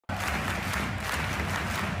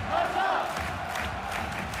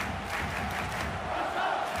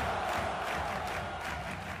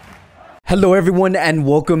Hello everyone and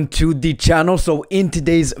welcome to the channel. So in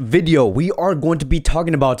today's video we are going to be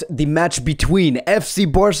talking about the match between FC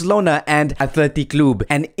Barcelona and Athletic Club,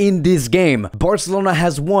 and in this game Barcelona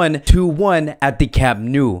has won 2-1 at the Camp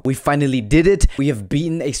Nou. We finally did it. We have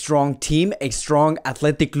beaten a strong team, a strong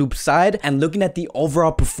Athletic Club side, and looking at the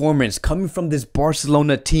overall performance coming from this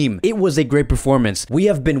Barcelona team, it was a great performance. We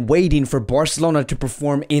have been waiting for Barcelona to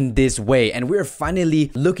perform in this way, and we are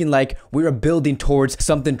finally looking like we are building towards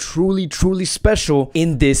something truly special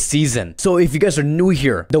in this season. So if you guys are new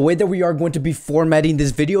here, the way that we are going to be formatting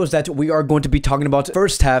this video is that we are going to be talking about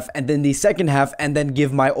first half and then the second half and then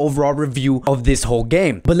give my overall review of this whole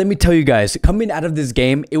game. But let me tell you guys, coming out of this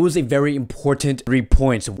game, it was a very important 3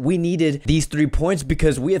 points. We needed these 3 points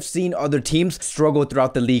because we have seen other teams struggle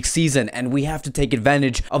throughout the league season, and we have to take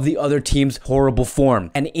advantage of the other team's horrible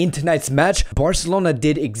form. And in tonight's match, Barcelona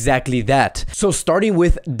did exactly that. So starting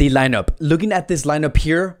with the lineup, looking at this lineup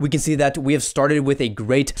here, we can see that we have started with a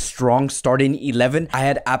great strong starting 11. I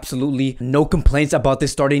had absolutely no complaints about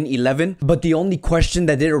this starting 11, but the only question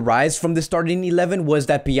that did arise from the starting 11 was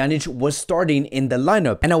that Pjanic was starting in the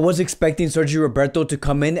lineup, and I was expecting Sergio Roberto to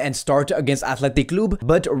come in and start against Athletic Club,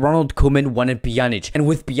 but Ronald Koeman wanted Pjanic, and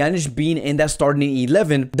with Pjanic being in that starting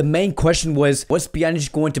 11, the main question was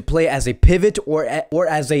Pjanic going to play as a pivot or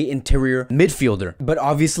as a interior midfielder? But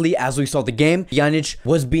obviously, as we saw the game, Pjanic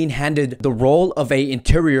was being handed the role of a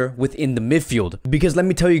interior within the midfield, because let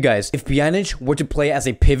me tell you guys, if Pjanic were to play as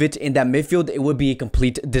a pivot in that midfield, it would be a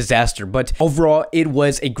complete disaster. But overall, it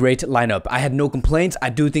was a great lineup. I had no complaints. I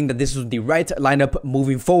do think that this was the right lineup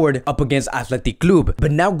moving forward up against Athletic Club.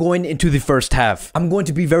 But now going into the first half, I'm going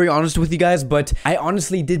to be very honest with you guys, but I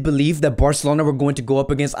honestly did believe that Barcelona were going to go up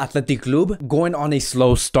against Athletic Club going on a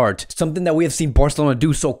slow start, something that we have seen Barcelona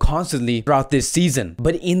do so constantly throughout this season.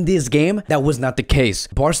 But in this game, that was not the case.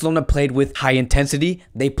 Barcelona played with high intensity.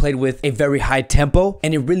 They played with a very high tempo,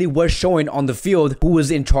 and it really was showing on the field who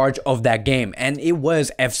was in charge of that game, and it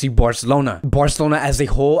was FC Barcelona. Barcelona as a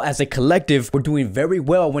whole, as a collective, were doing very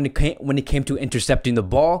well when it came to intercepting the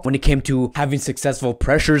ball, when it came to having successful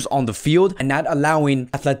pressures on the field and not allowing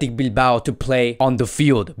Athletic Bilbao to play on the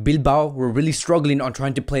field. Bilbao were really struggling on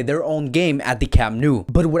trying to play their own game at the Camp Nou.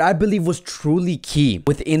 But what I believe was truly key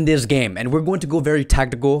within this game, and we're going to go very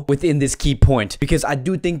tactical within this key point, because I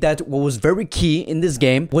do think that what was very key in this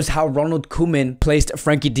game was how Ronald Koeman placed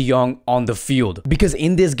Frankie de Jong on the field, because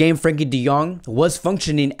in this game Frankie de Jong was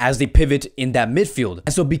functioning as a pivot in that midfield,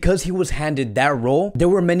 and so because he was handed that role, there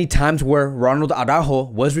were many times where Ronald Araujo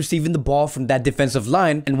was receiving the ball from that defensive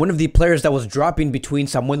line, and one of the players that was dropping between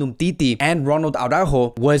Samuel Umtiti and Ronald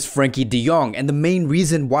Araujo was Frankie de Jong. And the main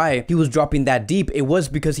reason why he was dropping that deep, it was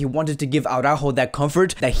because he wanted to give Araujo that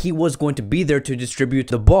comfort that he was going to be there to distribute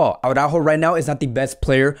the ball. Araujo right now is not the best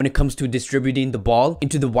player when it comes to distributing the ball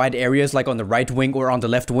into the wide areas like on the right wing or on the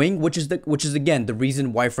left wing, which is again the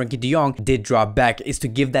reason why Frankie de Jong did drop back, is to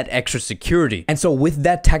give that extra security. And so with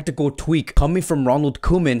that tactical tweak coming from Ronald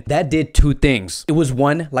Koeman, that did 2 things. It was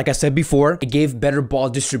one, like I said before, it gave better ball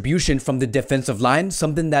distribution from the defensive line,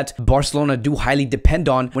 something that Barcelona do highly depend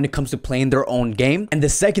on when it comes to playing their own game. And the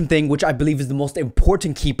second thing, which I believe is the most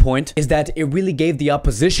important key point, is that it really gave the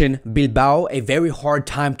opposition, Bilbao, a very hard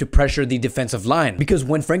time to pressure the defensive line, because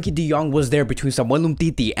when Frankie de Jong was there between Samuel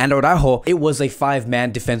Umtiti and Araujo, it was a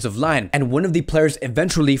 5-man defensive line, and one of the players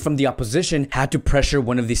eventually from the opposition had to pressure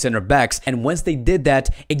one of the center backs, and once they did that,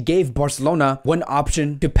 it gave Barcelona one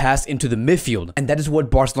option to pass into the midfield, and that is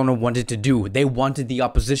what Barcelona wanted to do. They wanted the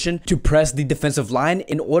opposition to press the defensive line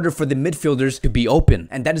in order for the midfielders to be open,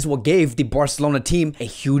 and that is what gave the Barcelona team a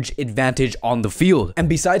huge advantage on the field. And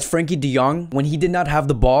besides Frankie de Jong, when he did not have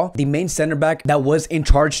the ball, the main center back that was in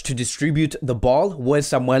charge to distribute the ball was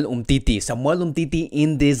Samuel Umtiti. Samuel Umtiti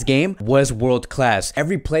in this game was world class.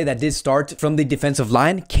 Every play that did start from the defensive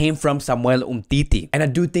line came from Samuel Umtiti, and I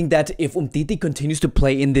do think that if Umtiti continues to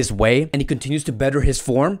play in this way and he continues to better his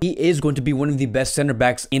form, he is going to be one of the best center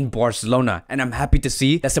backs in Barcelona. And I'm happy to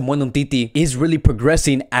see that Samuel Umtiti is really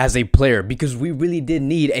progressing as a player, because we really did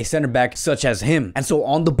need a center back such as him. And so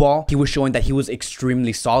on the ball, he was showing that he was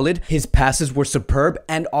extremely solid. His passes were superb,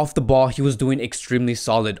 and off the ball, he was doing extremely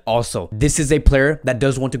solid also. This is a player that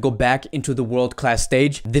does want to go back into the world class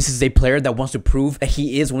stage. This is a player that wants to prove that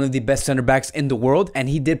he is one of the best center backs in the world, and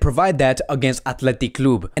he did provide that against Athletic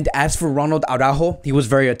Club. And as for Ronald Araujo, he was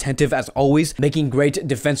very attentive as always, making great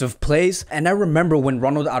defensive plays. And I remember when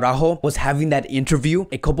Ronald Araujo was having that interview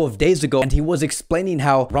a couple of days ago, and he was explaining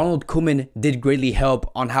how Ronald Koeman did greatly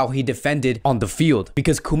help on how he defended on the field,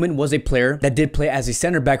 because Koeman was a player that did play as a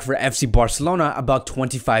center back for FC Barcelona about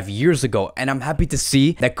 25 years ago, and I'm happy to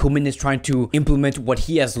see that Koeman is trying to implement what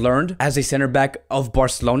he has learned as a center back of Barcelona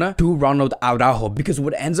Barcelona to Ronald Araujo, because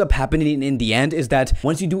what ends up happening in the end is that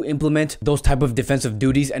once you do implement those type of defensive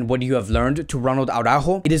duties and what you have learned to Ronald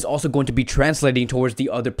Araujo, it is also going to be translating towards the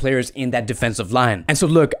other players in that defensive line. And so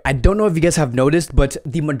look, I don't know if you guys have noticed, but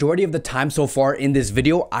the majority of the time so far in this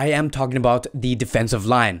video, I am talking about the defensive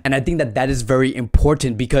line. And I think that that is very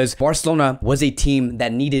important because Barcelona was a team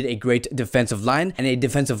that needed a great defensive line and a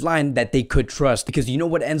defensive line that they could trust, because you know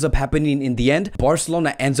what ends up happening in the end?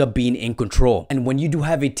 Barcelona ends up being in control. And when you do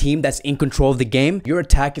have a team that's in control of the game, your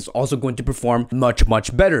attack is also going to perform much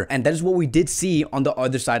better. And that is what we did see on the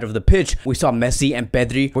other side of the pitch. We saw Messi and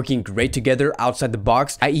Pedri working great together outside the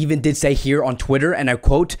box. I even did say here on Twitter, and I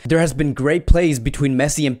quote, "There has been great plays between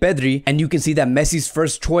Messi and Pedri, and you can see that Messi's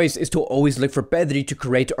first choice is to always look for Pedri to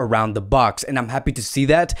create around the box." And I'm happy to see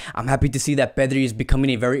that. I'm happy to see that Pedri is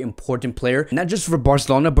becoming a very important player, not just for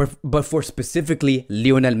Barcelona, but for specifically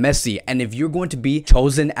Lionel Messi. And if you're going to be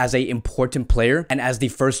chosen as an important player and as the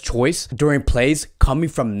first choice during plays coming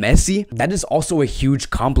from Messi, that is also a huge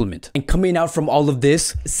compliment. And coming out from all of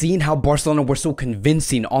this, seeing how Barcelona were so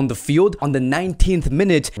convincing on the field, on the 19th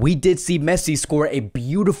minute, we did see Messi score a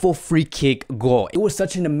beautiful free kick goal. It was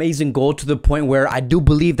such an amazing goal to the point where I do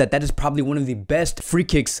believe that that is probably one of the best free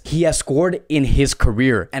kicks he has scored in his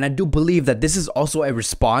career. And I do believe that this is also a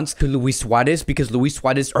response to Luis Suarez, because Luis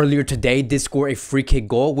Suarez earlier today did score a free kick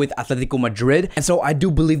goal with Atletico Madrid. And so I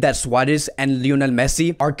do believe that Suarez and Lionel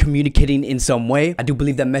Messi are communicating in some way. I do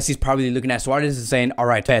believe that Messi's probably looking at Suarez and saying, all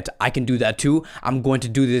right, bet, I can do that too. I'm going to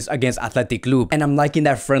do this against Athletic Club. And I'm liking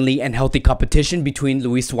that friendly and healthy competition between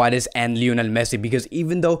Luis Suarez and Lionel Messi, because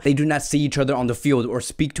even though they do not see each other on the field or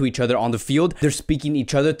speak to each other on the field, they're speaking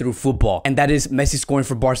each other through football. And that is Messi scoring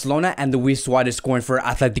for Barcelona and Luis Suarez scoring for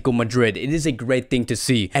Atletico Madrid. It is a great thing to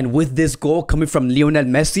see. And with this goal coming from Lionel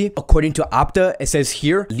Messi, according to Opta, it says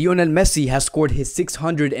here, Lionel Messi has scored his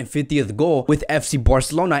 650th goal with FC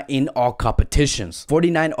Barcelona in all competitions.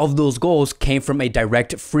 49 of those goals came from a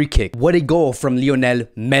direct free kick. What a goal from Lionel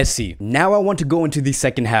Messi. Now I want to go into the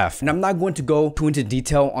second half, and I'm not going to go too into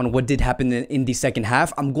detail on what did happen in the second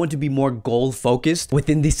half. I'm going to be more goal focused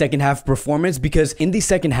within the second half performance, because in the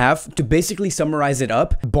second half, to basically summarize it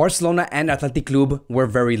up, Barcelona and Athletic Club were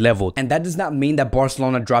very leveled. And that does not mean that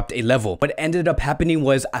Barcelona dropped a level. What ended up happening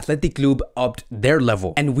was Athletic Club upped their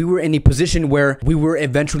level. And we were in a position where we were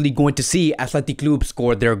eventually going to see Athletic Club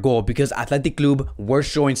score their goal, because Athletic Club were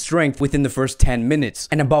showing strength within the first 10 minutes.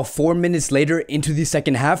 And about 4 minutes later into the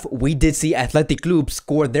second half, we did see Athletic Club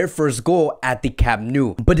score their first goal at the Camp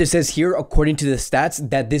Nou. But it says here, according to the stats,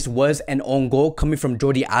 that this was an own goal coming from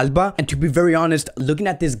Jordi Alba. And to be very honest, looking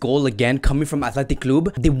at this goal again coming from Athletic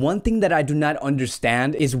Club, the one thing that I do not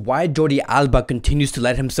understand is why Jordi Alba continues to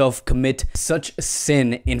let himself commit such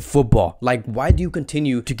sin in football. Like, why do you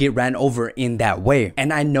continue to get ran over in that way?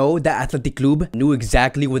 And I know that Athletic Club knew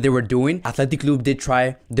exactly what they were doing. Athletic Club did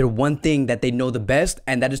try their one thing that they know the best,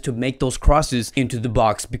 and that is to make those crosses into the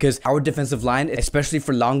box, because our defensive line, especially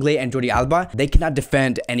for Langley and Jordi Alba, they cannot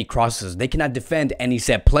defend any crosses. They cannot defend any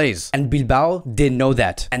set plays. And Bilbao did know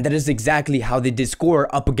that. And that is exactly how they did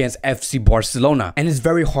score up against FC Barcelona. And it's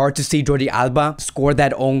very hard to see Jordi Alba score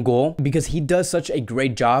that own goal, because he does such a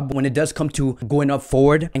great job when it does come to going up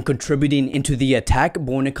forward and contributing into the attack.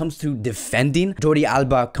 But when it comes to defending, Jordi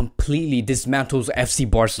Alba completely dismantles FC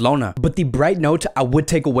Barcelona. But the bright note I would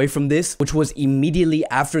take away from this, which was immediately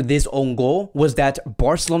after this own goal, was that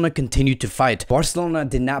Barcelona continued to fight. Barcelona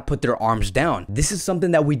did not put their arms down. This is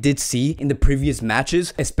something that we did see in the previous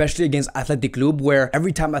matches, especially against Athletic Club, where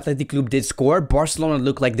every time Athletic Club did score, Barcelona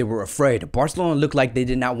looked like they were afraid. Barcelona looked like they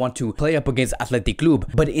did not want to play up against Athletic Club.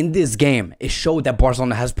 But in this game, it showed that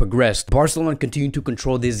Barcelona has progressed. Barcelona continued to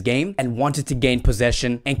control this game and wanted to gain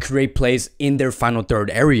possession and create plays in their final third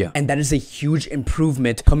area. And that is a huge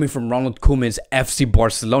improvement coming from Ronald Koeman's FC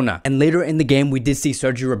Barcelona. And later in the game, we did see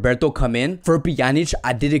Sergio Roberto come in. For Pjanic,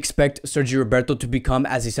 I did expect Sergio Roberto to become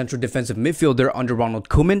as a central defensive midfielder under Ronald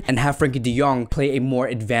Koeman and have Frankie de Jong play a more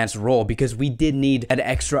advanced role, because we did need an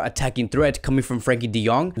extra attacking threat coming from Frankie de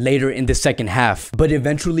Jong later in the second half. But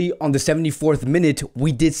eventually, on the 74th minute,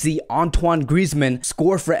 we did see Antoine Griezmann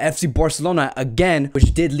score for FC Barcelona again,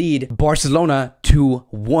 which did lead Barcelona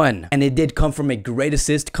 2-1. And it did come from a great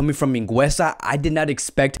assist coming from Mingueza. I did not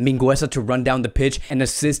expect Mingueza to run down the pitch and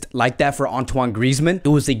assist like that for Antoine Griezmann. It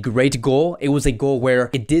was a great goal. It was a goal where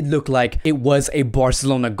it did look like it was a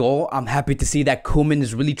Barcelona goal. I'm happy to see that Koeman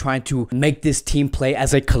is really trying to make this team play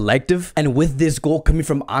as a collective. And with this goal coming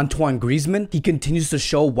from Antoine Griezmann, he continues to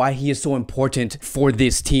show why he is so important for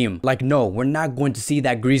this team. Like, no, we're not going to see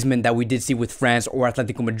that Griezmann that we did see with France or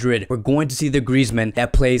Atletico Madrid. We're going to see the Griezmann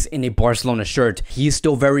that plays in a Barcelona shirt. court, he is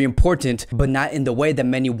still very important, but not in the way that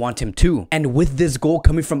many want him to. And with this goal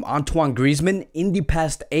coming from Antoine Griezmann, in the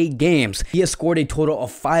past 8 games, he has scored a total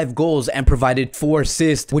of 5 goals and provided 4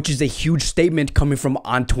 assists, which is a huge statement coming from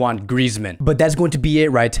Antoine Griezmann. But that's going to be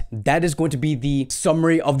it, right? That is going to be the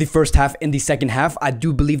summary of the first half. In the second half, I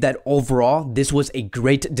do believe that overall, this was a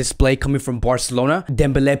great display coming from Barcelona.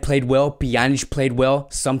 Dembele played well, Pjanic played well,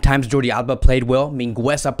 sometimes Jordi Alba played well,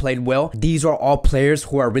 Mingueza played well. These are all players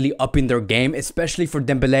who are really upping their game, especially for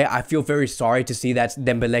Dembele. I feel very sorry to see that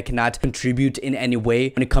Dembele cannot contribute in any way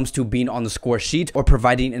when it comes to being on the score sheet or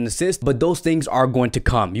providing an assist, but those things are going to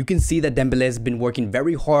come. You can see that Dembele has been working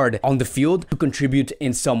very hard on the field to contribute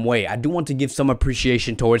in some way. I do want to give some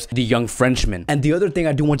appreciation towards the young Frenchman. And the other thing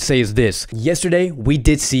I do want to say is this. Yesterday, we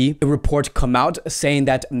did see a report come out saying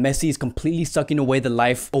that Messi is completely sucking away the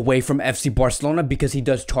life away from FC Barcelona because he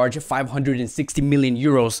does charge 560 million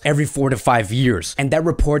euros every 4 to 5 years. And that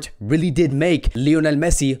report really did make Lionel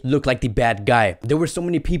Messi look like the bad guy. There were so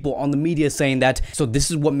many people on the media saying that, so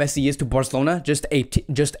this is what Messi is to Barcelona, just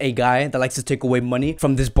a guy that likes to take away money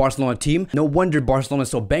from this Barcelona team. No wonder Barcelona is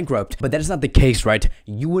so bankrupt. But that is not the case, right?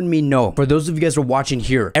 You and me know. For those of you guys who are watching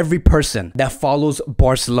here, every person that follows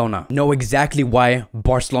Barcelona know exactly why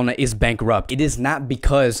Barcelona is bankrupt. It is not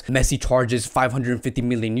because Messi charges 550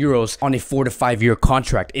 million euros on a 4 to 5 year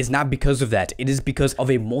contract. It's not because of that. It is because of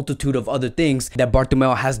a multitude of other things that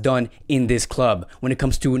Bartomeu has done in this club when it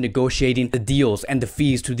comes to negotiating the deals and the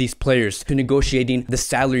fees to these players, to negotiating the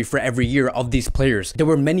salary for every year of these players. There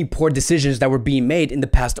were many poor decisions that were being made in the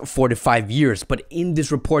past 4 to 5 years, but in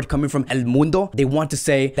this report coming from El Mundo, they want to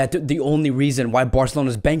say that the only reason why Barcelona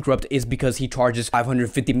is bankrupt is because he charges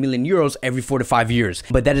 550 million euros every 4 to 5 years.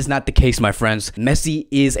 But that is not the case, my friends. Messi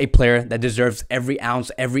is a player that deserves every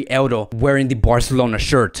ounce, every euro wearing the Barcelona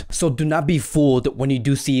shirt. So do not be fooled when you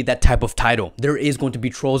do see that type of title. There is going to be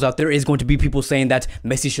trolls out there. There is going to be people saying that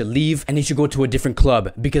Messi should leave and he should go to a different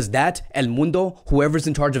club, because that, El Mundo, whoever's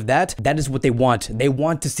in charge of that, that is what they want. They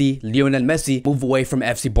want to see Lionel Messi move away from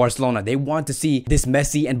FC Barcelona. They want to see this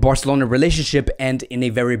Messi and Barcelona relationship end in a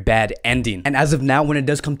very bad ending. And as of now, when it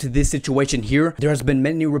does come to this situation here, there has been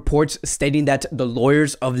many reports stating that the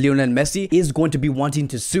lawyers of Lionel Messi is going to be wanting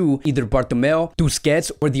to sue either Bartomeu,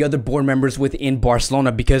 Tusquets, or the other board members within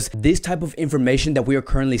Barcelona, because this type of information that we are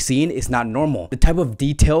currently seeing is not normal. The type of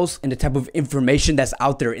details and the type of information that's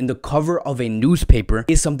out there in the cover of a newspaper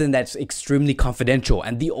is something that's extremely confidential,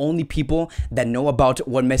 and the only people that know about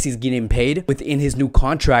what Messi's getting paid within his new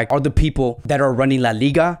contract are the people that are running La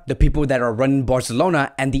Liga, the people that are running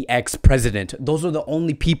Barcelona, and the ex-president. Those are the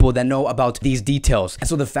only people that know about these details. And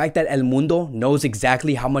so the fact that El Mundo knows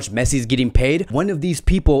exactly how much Messi is getting paid, one of these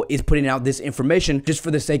people is putting out this information just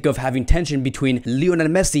for the sake of having tension between Lionel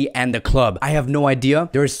Messi and the club. I have no idea.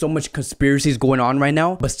 There is so much conspiracies going on right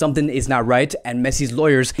now, but something is not right, and Messi's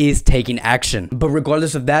lawyers is taking action. But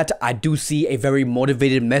regardless of that, I do see a very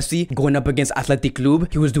motivated Messi going up against Athletic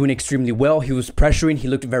Club. He was doing extremely well. He was pressuring. He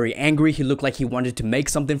looked very angry. He looked like he wanted to make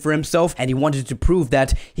something for himself, and he wanted to prove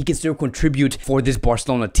that he can still contribute for this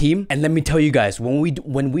Barcelona team. And let me tell you guys,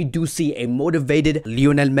 when we do see a motivated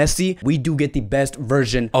Lionel Messi, we do get the best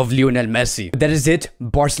version of Lionel Messi. But that is it.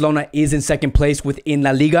 Barcelona is in second place within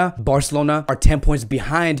La Liga. Barcelona are 10 points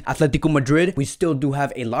behind Atletico Madrid. We still do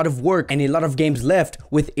have a lot of work and a lot of games left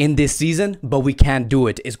within this season, but we can do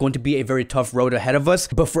it. It's going to be a very tough road ahead of us.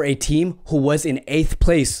 But for a team who was in 8th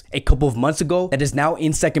place a couple of months ago that is now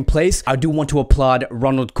in second place, I do want to applaud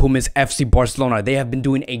Ronald Koeman's FC Barcelona. They have been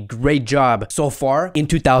doing a great job so far in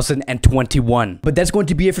 2021. But that's going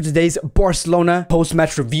to be it for today's Barcelona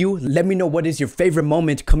post-match review. Let me know what is your favorite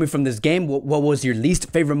moment coming from this game. What was your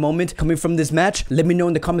least favorite moment coming from this match? Let me know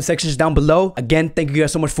in the comment sections down below. Again, thank you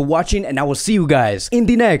guys so much for watching, and I will see you guys in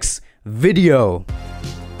the next video.